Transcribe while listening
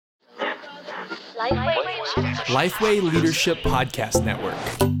Lifeway Leadership Podcast Network.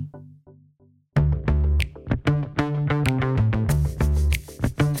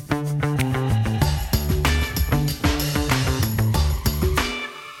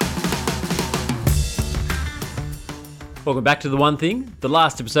 Welcome back to The One Thing. The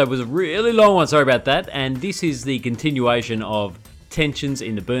last episode was a really long one, sorry about that, and this is the continuation of tensions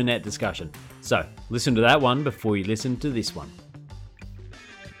in the burnout discussion. So, listen to that one before you listen to this one.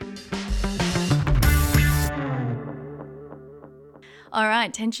 All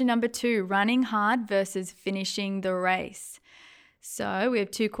right, tension number 2, running hard versus finishing the race. So we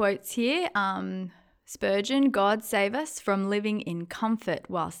have 2 quotes here. Spurgeon, God save us from living in comfort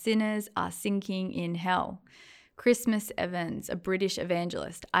while sinners are sinking in hell. Christmas Evans, a British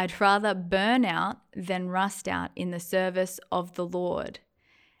evangelist, I'd rather burn out than rust out in the service of the Lord.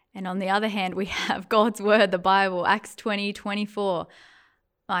 And on the other hand, we have God's word, the Bible, Acts 20:24.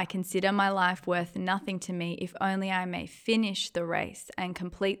 I consider my life worth nothing to me if only I may finish the race and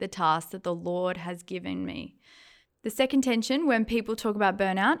complete the task that the Lord has given me. The second tension when people talk about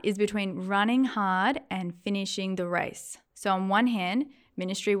burnout is between running hard and finishing the race. So on one hand,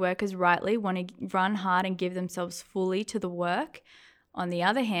 ministry workers rightly want to run hard and give themselves fully to the work. On the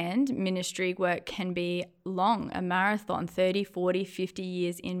other hand, ministry work can be long, a marathon, 30, 40, 50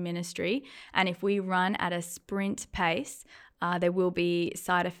 years in ministry. And if we run at a sprint pace, there will be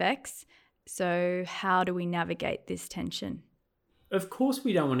side effects. So how do we navigate this tension? Of course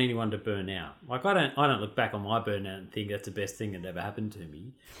we don't want anyone to burn out. Like I don't look back on my burnout and think that's the best thing that ever happened to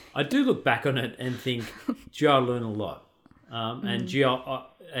me. I do look back on it and think, gee, I learned a lot. And gee,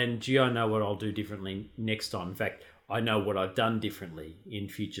 I know what I'll do differently next time. In fact, I know what I've done differently in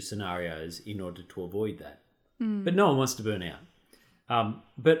future scenarios in order to avoid that. But no one wants to burn out.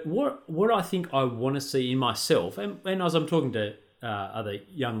 But what I think I want to see in myself, and as I'm talking to other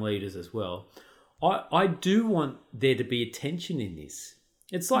young leaders as well, I do want there to be a tension in this.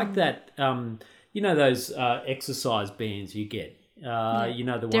 It's like that, those exercise bands you get.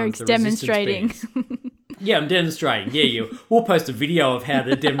 The Derek's ones, the demonstrating. resistance bands. Yeah, I'm demonstrating. Yeah, we'll post a video of how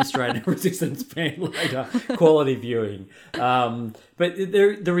to demonstrate a resistance band later. Quality viewing. But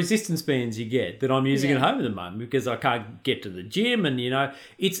the resistance bands you get that I'm using at home at the moment because I can't get to the gym, and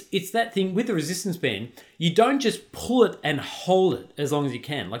it's that thing with the resistance band. You don't just pull it and hold it as long as you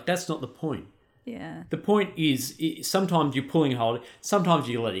can. Like that's not the point. Yeah. The point is sometimes you're pulling and holding, sometimes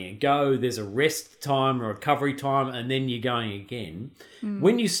you're letting it go. There's a rest time or recovery time, and then you're going again.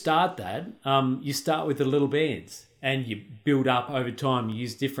 When you start that, you start with the little bands and you build up over time. You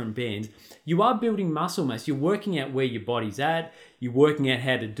use different bands. You are building muscle mass. You're working out where your body's at. You're working out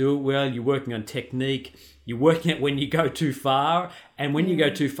how to do it well. You're working on technique. You're working out when you go too far. And when you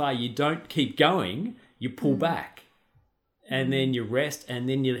go too far, you don't keep going. You pull back. And then you rest, and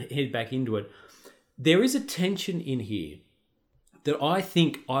then you head back into it. There is a tension in here that I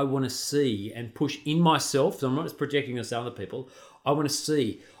think I want to see and push in myself. So I'm not just projecting this on other people. I want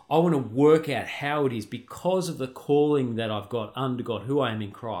to work out how it is because of the calling that I've got under God, who I am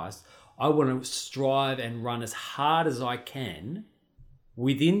in Christ. I want to strive and run as hard as I can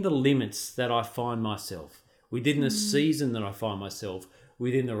within the limits that I find myself, within the season that I find myself,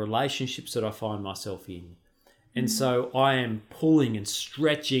 within the relationships that I find myself in. And so I am pulling and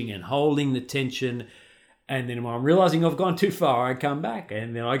stretching and holding the tension. And then when I'm realizing I've gone too far, I come back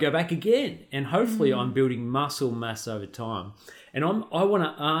and then I go back again. And hopefully I'm building muscle mass over time. And I want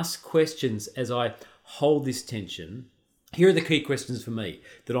to ask questions as I hold this tension. Here are the key questions for me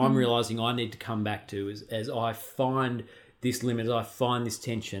that I'm realizing I need to come back to as I find this limit, as I find this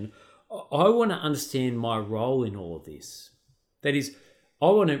tension. I want to understand my role in all of this. That is, I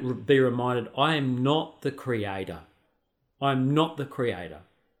want to be reminded I am not the creator. I am not the creator.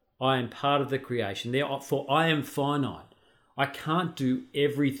 I am part of the creation. Therefore, I am finite. I can't do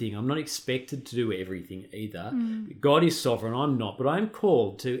everything. I'm not expected to do everything either. God is sovereign. I'm not. But I am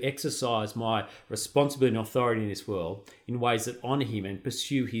called to exercise my responsibility and authority in this world in ways that honour him and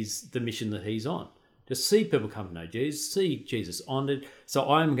pursue the mission that he's on. To see people come to know Jesus, see Jesus honoured.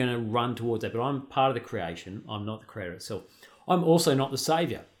 So I'm going to run towards that. But I'm part of the creation. I'm not the creator itself. I'm also not the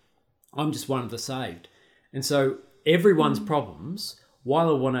saviour. I'm just one of the saved. And so everyone's problems, while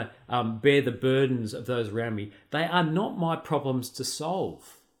I want to bear the burdens of those around me, they are not my problems to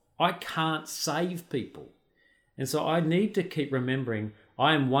solve. I can't save people. And so I need to keep remembering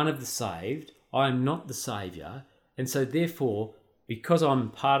I am one of the saved. I am not the saviour. And so therefore, because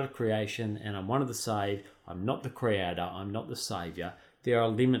I'm part of creation and I'm one of the saved, I'm not the creator, I'm not the saviour, there are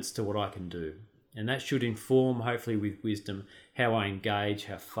limits to what I can do. And that should inform, hopefully with wisdom, how I engage,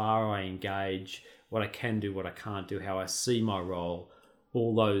 how far I engage, what I can do, what I can't do, how I see my role,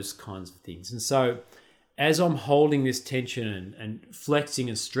 all those kinds of things. And so as I'm holding this tension and flexing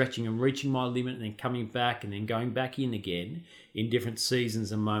and stretching and reaching my limit and then coming back and then going back in again in different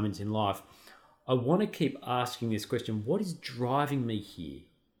seasons and moments in life, I want to keep asking this question: what is driving me here?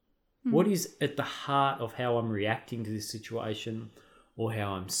 What is at the heart of how I'm reacting to this situation, or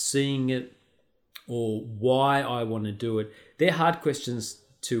how I'm seeing it, or why I want to do it? They're hard questions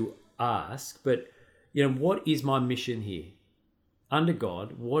to ask, but what is my mission here? Under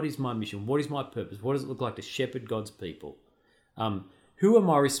God, what is my mission? What is my purpose? What does it look like to shepherd God's people? Who am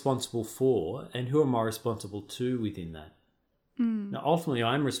I responsible for, and who am I responsible to within that? Now, ultimately,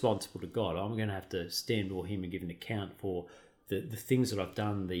 I'm responsible to God. I'm going to have to stand before Him and give an account for the things that I've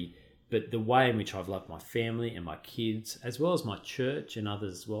done, but the way in which I've loved my family and my kids, as well as my church and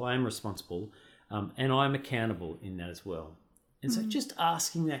others as well. I am responsible, and I'm accountable in that as well. And so just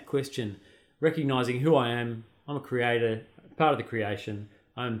asking that question, recognizing who I am, I'm a creator, part of the creation,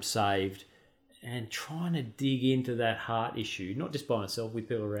 I'm saved, and trying to dig into that heart issue, not just by myself, with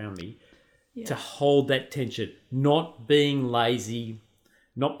people around me, to hold that tension, not being lazy,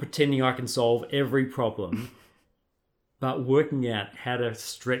 not pretending I can solve every problem, but working out how to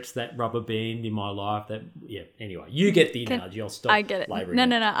stretch that rubber band in my life. Anyway, you get the analogy. I'll stop. I get it. No.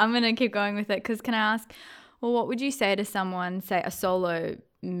 I'm going to keep going with it, because can I ask, well, what would you say to someone, say a solo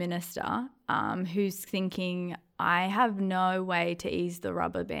minister, who's thinking, I have no way to ease the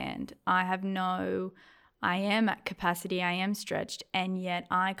rubber band. I am at capacity, I am stretched, and yet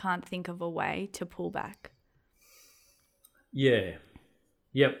I can't think of a way to pull back. Yeah.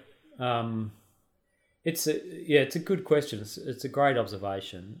 Yep. It's a good question. It's a great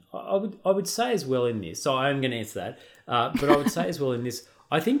observation. I would say as well in this, so I am going to answer that, but I would say as well in this,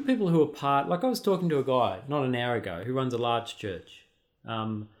 I think people who are like I was talking to a guy not an hour ago who runs a large church,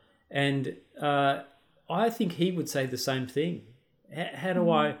 and I think he would say the same thing. How do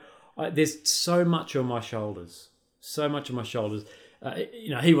I there's so much on my shoulders.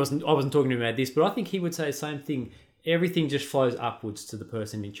 I wasn't talking to him about this, but I think he would say the same thing. Everything just flows upwards to the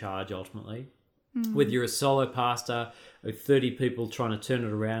person in charge ultimately. Whether you're a solo pastor with 30 people trying to turn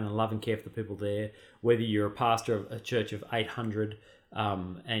it around and love and care for the people there, whether you're a pastor of a church of 800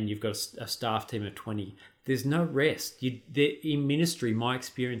 and you've got a staff team of 20, there's no rest. In ministry, my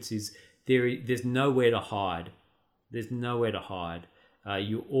experience is there's nowhere to hide. There's nowhere to hide.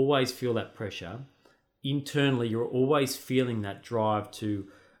 You always feel that pressure. Internally, you're always feeling that drive to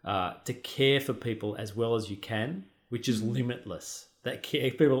care for people as well as you can, which is limitless. That care,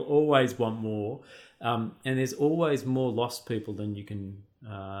 people always want more, and there's always more lost people than you can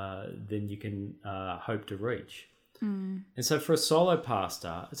hope to reach. And so, for a solo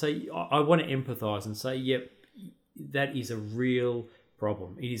pastor, I want to empathise and say, yep, that is a real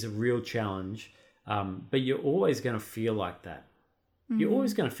problem. It is a real challenge, but you're always going to feel like that. You're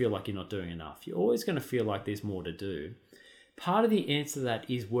always going to feel like you're not doing enough. You're always going to feel like there's more to do. Part of the answer to that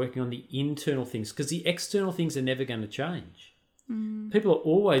is working on the internal things, because the external things are never going to change. People are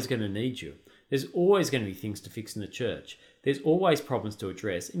always going to need you. There's always going to be things to fix in the church. There's always problems to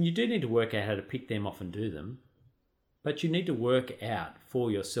address, and you do need to work out how to pick them off and do them. But you need to work out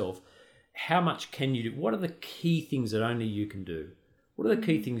for yourself, how much can you do? What are the key things that only you can do? What are the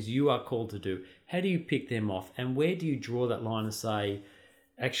key things you are called to do? How do you pick them off? And where do you draw that line and say,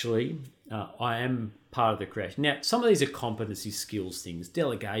 actually, I am part of the creation? Now, some of these are competency skills things,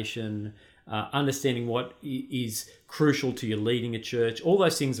 delegation, understanding what is crucial to your leading a church, all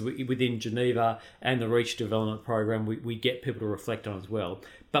those things within Geneva and the Reach Development Program, we get people to reflect on as well.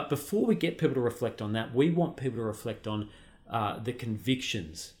 But before we get people to reflect on that, we want people to reflect on the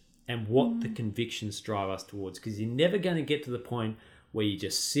convictions and what the convictions drive us towards, because you're never going to get to the point where you're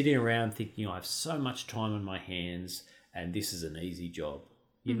just sitting around thinking, I have so much time on my hands and this is an easy job.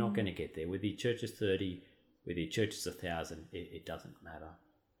 You're not going to get there. Whether your church is 30, whether your church is 1,000, it doesn't matter.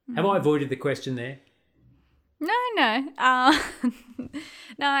 Have I avoided the question there? No. No,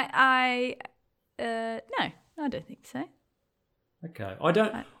 I don't think so. Okay. I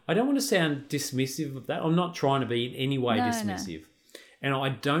don't want to sound dismissive of that. I'm not trying to be in any way dismissive. And I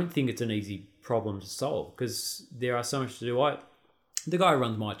don't think it's an easy problem to solve, because there are so much to do. The guy who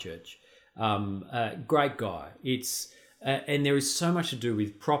runs my church, great guy. And there is so much to do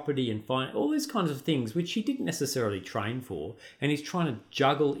with property and finance, all these kinds of things, which he didn't necessarily train for. And he's trying to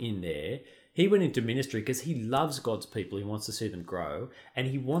juggle in there. He went into ministry because he loves God's people. He wants to see them grow. And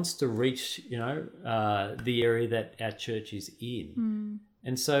he wants to reach, the area that our church is in.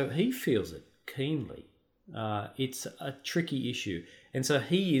 And so he feels it keenly. It's a tricky issue. And so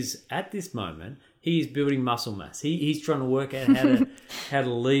he is, at this moment, He is building muscle mass. He's trying to work out how to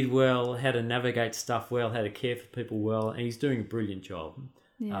lead well, how to navigate stuff well, how to care for people well, and he's doing a brilliant job.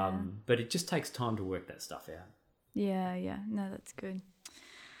 Yeah. But it just takes time to work that stuff out. Yeah. No, that's good.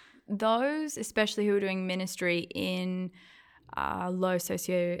 Those, especially who are doing ministry in low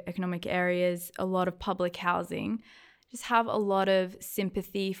socioeconomic areas, a lot of public housing, just have a lot of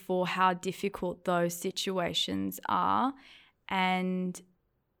sympathy for how difficult those situations are. And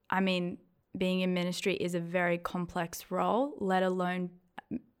I mean, being in ministry is a very complex role, let alone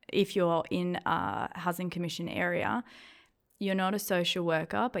if you're in a housing commission area. You're not a social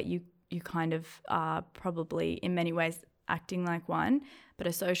worker, but you kind of are probably in many ways acting like one. But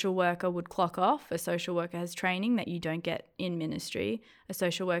a social worker would clock off. A social worker has training that you don't get in ministry. A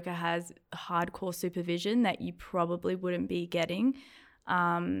social worker has hardcore supervision that you probably wouldn't be getting.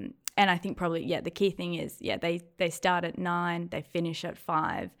 And I think probably, the key thing is, they start at 9, they finish at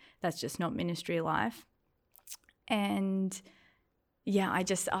 5. That's just not ministry life. And I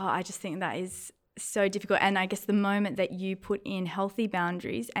just think that is so difficult. And I guess the moment that you put in healthy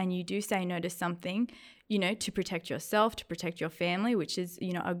boundaries and you do say no to something, to protect yourself, to protect your family, which is,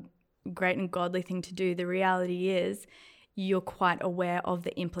 a great and godly thing to do, the reality is you're quite aware of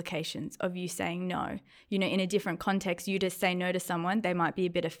the implications of you saying no. In a different context, you just say no to someone, they might be a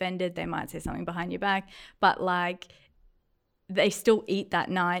bit offended, they might say something behind your back, but they still eat that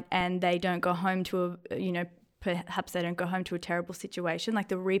night and they don't go home to perhaps they don't go home to a terrible situation.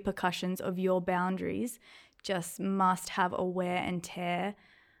 The repercussions of your boundaries just must have a wear and tear.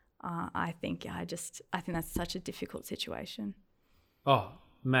 I think that's such a difficult situation. Oh,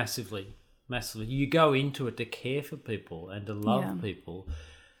 massively. You go into it to care for people and to love people,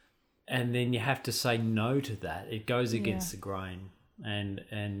 and then you have to say no to that. It goes against the grain.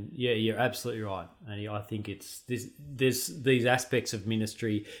 And you're absolutely right. And I think there's these aspects of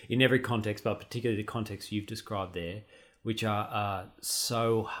ministry in every context, but particularly the context you've described there, which are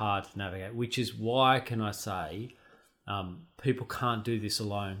so hard to navigate, which is why, can I say, people can't do this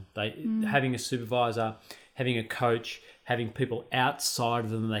alone. Having a supervisor, having a coach, having people outside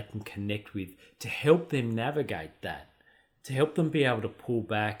of them they can connect with to help them navigate that, to help them be able to pull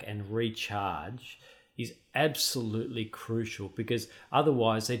back and recharge is absolutely crucial, because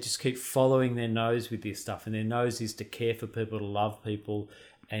otherwise they just keep following their nose with this stuff, and their nose is to care for people, to love people,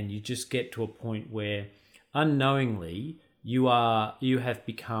 and you just get to a point where unknowingly you have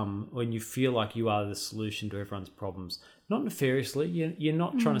become, when you feel like you are the solution to everyone's problems. Not nefariously, you're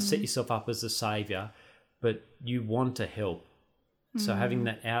not trying to set yourself up as a saviour, but you want to help. So having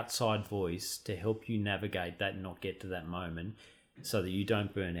that outside voice to help you navigate that and not get to that moment so that you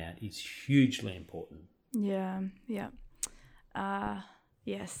don't burn out is hugely important. Yeah.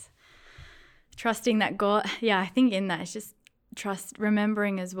 Yes. Trusting that God, I think in that it's just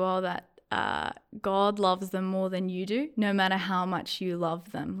remembering as well that God loves them more than you do, no matter how much you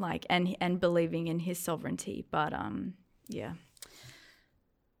love them, and believing in his sovereignty. But I'm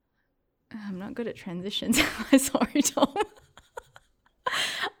not good at transitions. Sorry, Tom.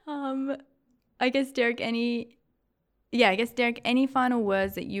 I guess Derek, any final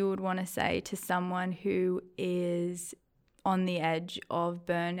words that you would want to say to someone who is on the edge of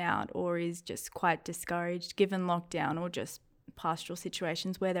burnout or is just quite discouraged given lockdown or just pastoral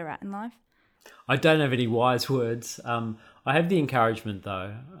situations where they're at in life? I don't have any wise words. I have the encouragement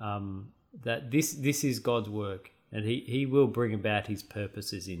though, that this is God's work, and he will bring about his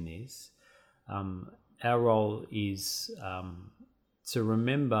purposes in this. Our role is to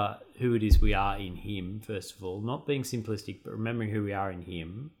remember who it is we are in him, first of all, not being simplistic, but remembering who we are in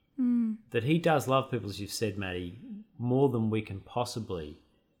him, that he does love people, as you've said, Maddie, more than we can possibly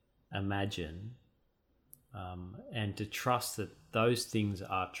imagine, and to trust that those things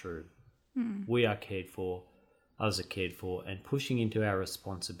are true. We are cared for, others are cared for, and pushing into our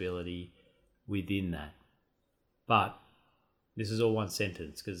responsibility within that. But this is all one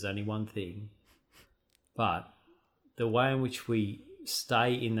sentence because it's only one thing. But the way in which we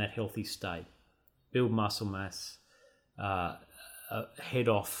stay in that healthy state, build muscle mass, head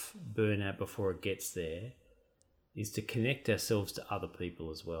off burnout before it gets there, is to connect ourselves to other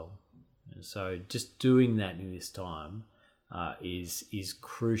people as well. And so just doing that in this time is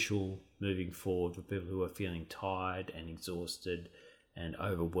crucial moving forward for people who are feeling tired and exhausted and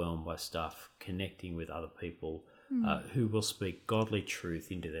overwhelmed by stuff, connecting with other people who will speak godly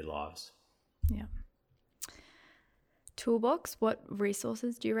truth into their lives. Yeah. Toolbox, what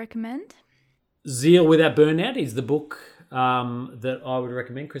resources do you recommend? Zeal Without Burnout is the book that I would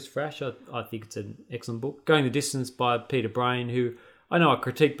recommend. Christopher Ash, I think it's an excellent book. Going the Distance by Peter Brain, who I know I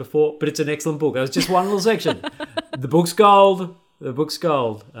critiqued before, but it's an excellent book. It was just one little section. The book's gold.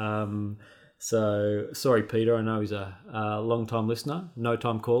 So sorry, Peter. I know he's a long-time listener,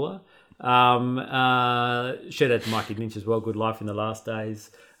 no-time caller. Shout out to Mikey Lynch as well. Good Life in the Last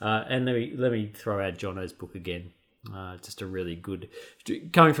Days. And let me throw out Jono's book again. Just a really good,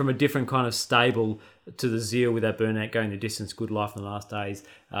 coming from a different kind of stable to the zeal with that burnout, going the distance, Good Life in the Last Days.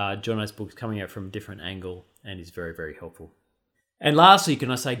 Jono's book's coming out from a different angle and is very, very helpful. And lastly, can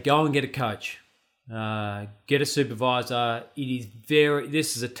I say, go and get a coach. Get a supervisor.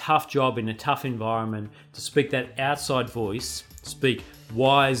 This is a tough job in a tough environment to speak that outside voice, speak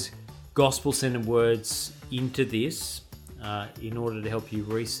wise gospel-centered words into this in order to help you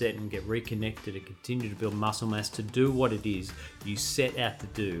reset and get reconnected and continue to build muscle mass to do what it is you set out to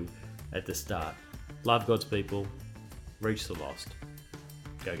do at the start. Love God's people, reach the lost.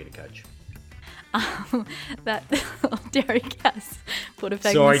 Go get a coach. That Derek has put a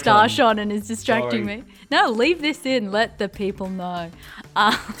fake moustache on and is distracting me. No, leave this in. Let the people know.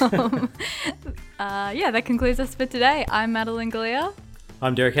 That concludes us for today. I'm Madeline Galea.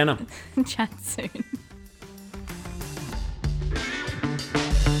 I'm Derek Hanna. Chat soon.